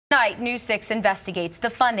Tonight, News 6 investigates the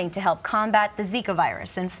funding to help combat the Zika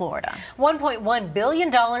virus in Florida. $1.1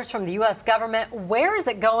 billion from the U.S. government. Where is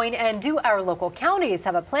it going, and do our local counties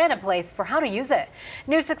have a plan in place for how to use it?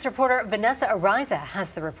 News 6 reporter Vanessa Ariza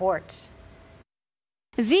has the report.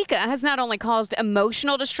 Zika has not only caused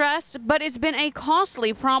emotional distress, but it's been a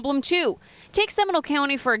costly problem too. Take Seminole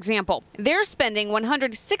County, for example. They're spending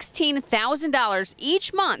 $116,000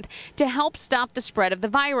 each month to help stop the spread of the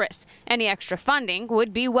virus. Any extra funding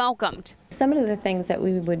would be welcomed. Some of the things that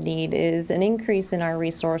we would need is an increase in our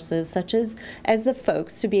resources, such as the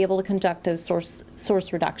folks to be able to conduct a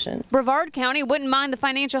source reduction. Brevard County wouldn't mind the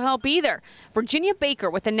financial help either. Virginia Baker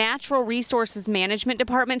with the Natural Resources Management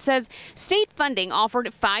Department says state funding offered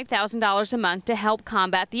 $5,000 a month to help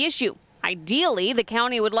combat the issue. Ideally, the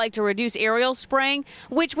county would like to reduce aerial spraying,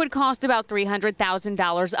 which would cost about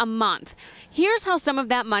 $300,000 a month. Here's how some of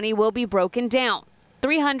that money will be broken down.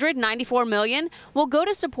 $394 million will go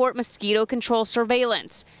to support mosquito control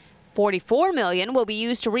surveillance. $44 million will be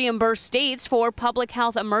used to reimburse states for public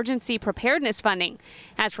health emergency preparedness funding.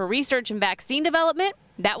 As for research and vaccine development,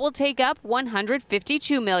 that will take up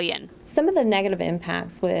 $152 million. Some of the negative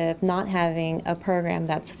impacts with not having a program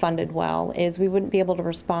that's funded well is we wouldn't be able to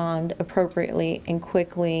respond appropriately and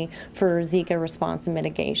quickly for Zika response and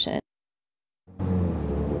mitigation.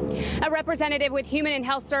 A representative with Human and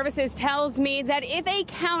Health Services tells me that if a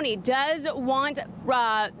county does want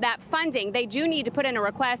that funding, they do need to put in a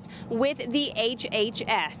request with the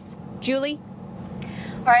HHS. Julie?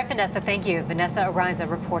 All right, Vanessa, thank you. Vanessa Ariza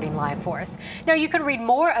reporting live for us. Now, you can read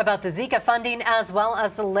more about the Zika funding as well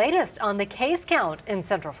as the latest on the case count in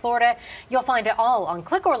Central Florida. You'll find it all on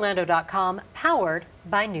clickorlando.com, powered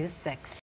by News 6.